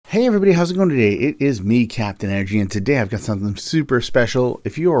Hey everybody, how's it going today? It is me, Captain Energy, and today I've got something super special.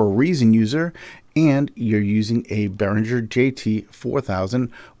 If you are a Reason user and you're using a Behringer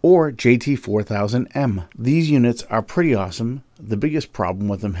JT4000 or JT4000M, these units are pretty awesome. The biggest problem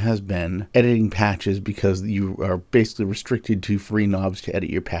with them has been editing patches because you are basically restricted to 3 knobs to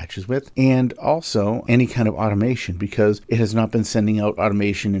edit your patches with, and also any kind of automation because it has not been sending out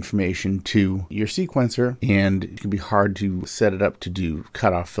automation information to your sequencer, and it can be hard to set it up to do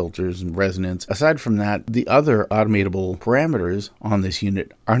cutoff filters and resonance. Aside from that, the other automatable parameters on this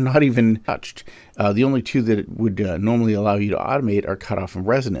unit are not even touched. The only two that it would normally allow you to automate are cutoff and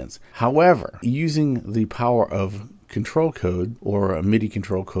resonance. However, using the power of control code or MIDI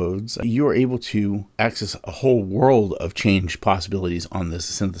control codes, you are able to access a whole world of change possibilities on this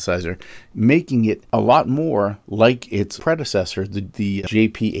synthesizer, making it a lot more like its predecessor, the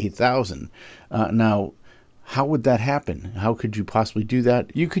JP8000. Now, how would that happen? How could you possibly do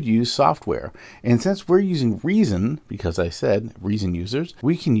that? You could use software. And since we're using Reason, because I said Reason users,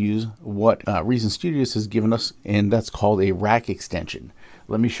 we can use what Reason Studios has given us, and that's called a rack extension.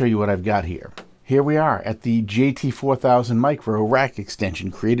 Let me show you what I've got here. Here we are at the JT4000 Micro rack extension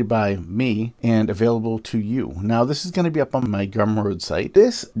created by me and available to you. Now this is going to be up on my Gumroad site.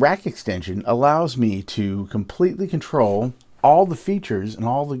 This rack extension allows me to completely control all the features and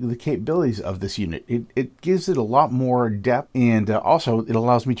all the capabilities of this unit. It gives it a lot more depth, and also it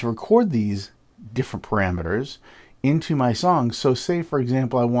allows me to record these different parameters into my songs. So say for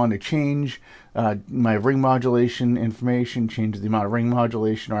example I want to change my ring modulation information, change the amount of ring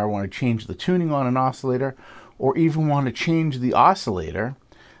modulation, or I want to change the tuning on an oscillator, or even want to change the oscillator,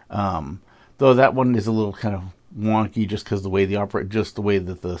 though that one is a little kind of wonky just because the way the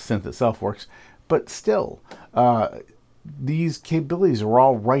that the synth itself works, but still these capabilities are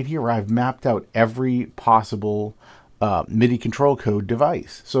all right here. I've mapped out every possible MIDI control code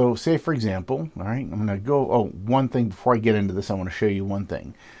device. So say for example, all right, I'm going to go, one thing before I get into this, I want to show you one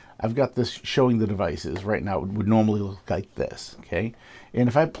thing. I've got this showing the devices. Right now it would normally look like this, okay? And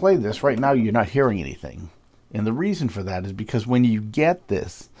if I play this, right now you're not hearing anything. And the reason for that is because when you get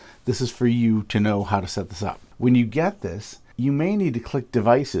this, this is for you to know how to set this up. When you get this, you may need to click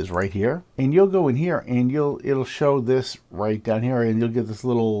devices right here, and you'll go in here and it'll show this right down here, and you'll get this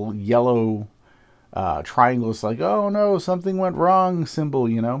little yellow triangle. It's like, oh no, something went wrong symbol,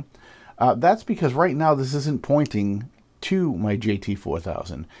 you know. That's because right now this isn't pointing to my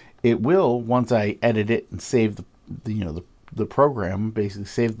JT4000. It will once I edit it and save the program, basically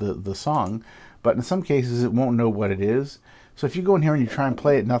save the song, but in some cases it won't know what it is. So if you go in here and you try and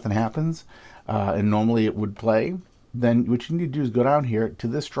play it, nothing happens, and normally it would play, then what you need to do is go down here to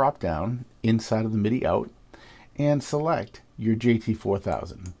this drop down inside of the MIDI out and select your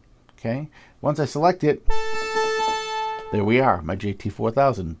JT4000. Okay, once I select it, there we are, my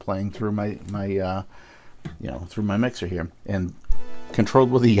JT4000 playing through my through my mixer here, and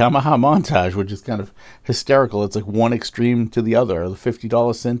controlled with a Yamaha montage, which is kind of hysterical. It's like one extreme to the other, the $50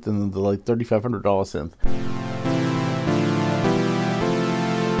 synth and the like $3,500 synth.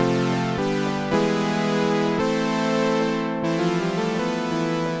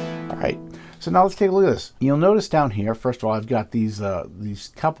 All right, so now let's take a look at this. You'll notice down here, first of all, I've got these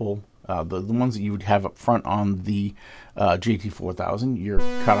couple, the ones that you would have up front on the JT4000, your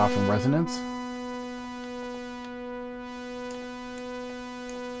cutoff and resonance.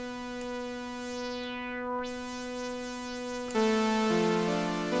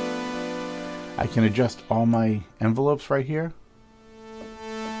 I can adjust all my envelopes right here.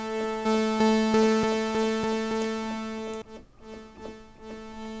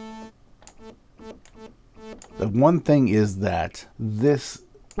 The one thing is that this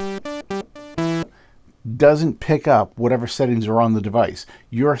doesn't pick up whatever settings are on the device.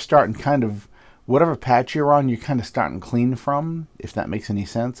 You're starting kind of, whatever patch you're on, you're kind of starting clean from, if that makes any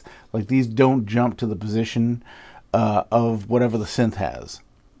sense. Like these don't jump to the position of whatever the synth has.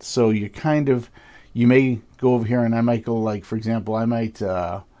 So you're kind of, you may go over here and I might go, like for example, I might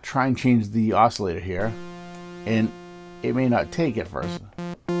try and change the oscillator here, and it may not take at first.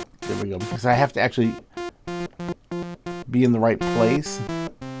 There we go, because I have to actually be in the right place.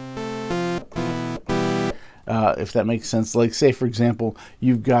 If that makes sense. Like say for example,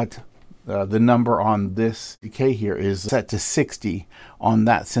 you've got the number on this decay here is set to 60 on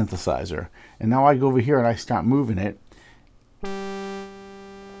that synthesizer, and now I go over here and I start moving it.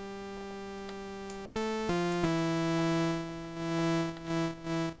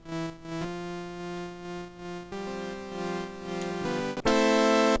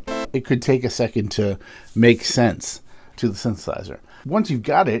 It could take a second to make sense to the synthesizer. Once you've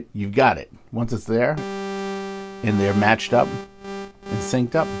got it, you've got it. Once it's there and they're matched up, and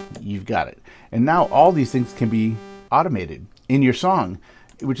synced up, you've got it. And now all these things can be automated in your song,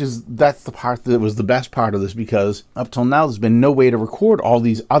 that's the part that was the best part of this, because up till now there's been no way to record all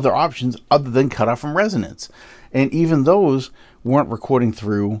these other options other than cutoff from resonance. And even those weren't recording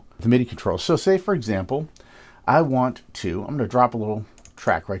through the MIDI controls. So say, for example, I'm going to drop a little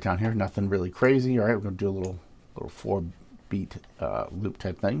track right down here, nothing really crazy. All right, we're going to do a little 4-beat loop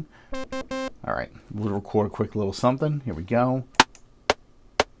type thing. All right, we'll record a quick little something. Here we go.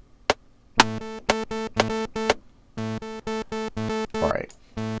 All right.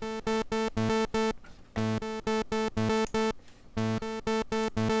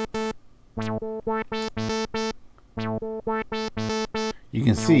 You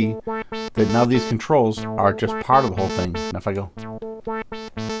can see that now these controls are just part of the whole thing. Now if I go,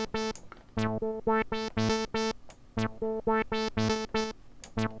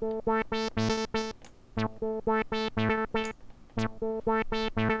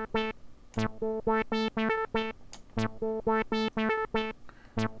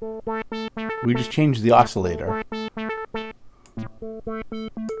 we just changed the oscillator.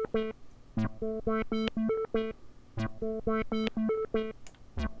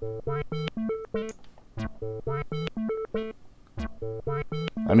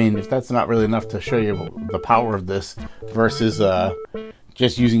 I mean, if that's not really enough to show you the power of this versus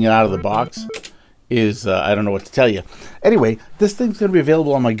just using it out of the box, I don't know what to tell you. Anyway, this thing's going to be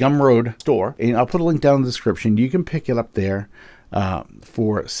available on my Gumroad store, and I'll put a link down in the description. You can pick it up there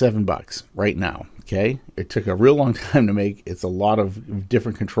for $7 right now. Okay, it took a real long time to make. It's a lot of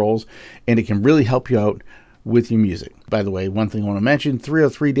different controls, and it can really help you out with your music. By the way, one thing I want to mention,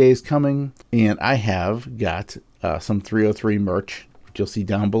 303 days coming, and I have got some 303 merch, which you'll see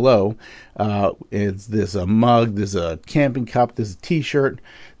down below. There's a mug, there's a camping cup, there's a t-shirt.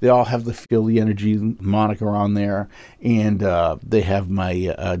 They all have the Feel the Energy moniker on there, and they have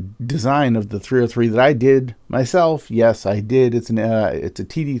my design of the 303 that I did myself. Yes, I did. It's a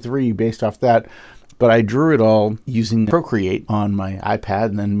TD3 based off that, but I drew it all using Procreate on my iPad,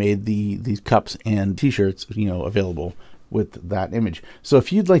 and then made these cups and t-shirts, available with that image. So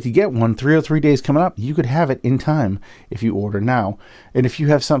if you'd like to get one, 303 days coming up, you could have it in time if you order now. And if you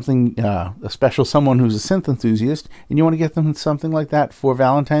have something, a special someone who's a synth enthusiast, and you want to get them something like that for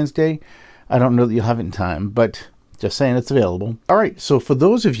Valentine's Day, I don't know that you'll have it in time, but just saying, it's available. All right, so for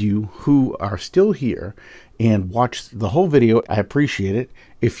those of you who are still here and watched the whole video, I appreciate it.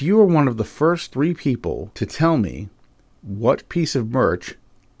 If you are one of the first 3 people to tell me what piece of merch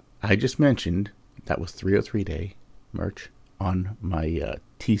I just mentioned, that was 303 day merch on my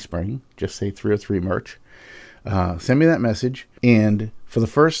Teespring, just say 303 merch, send me that message, and for the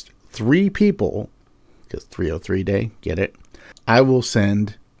first 3 people, because 303 day, get it, I will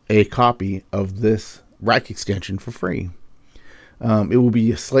send a copy of this rack extension for free. It will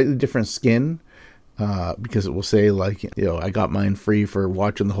be a slightly different skin, because it will say, like, I got mine free for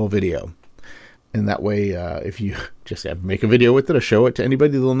watching the whole video. And that way, if you just make a video with it or show it to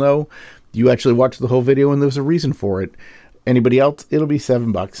anybody, they'll know you actually watched the whole video and there's a reason for it. Anybody else, it'll be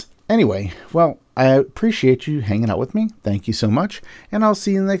 $7. Anyway, well, I appreciate you hanging out with me. Thank you so much, and I'll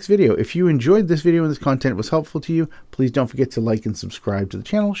see you in the next video. If you enjoyed this video and this content was helpful to you, please don't forget to like and subscribe to the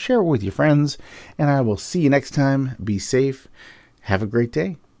channel, share it with your friends, and I will see you next time. Be safe. Have a great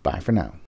day. Bye for now.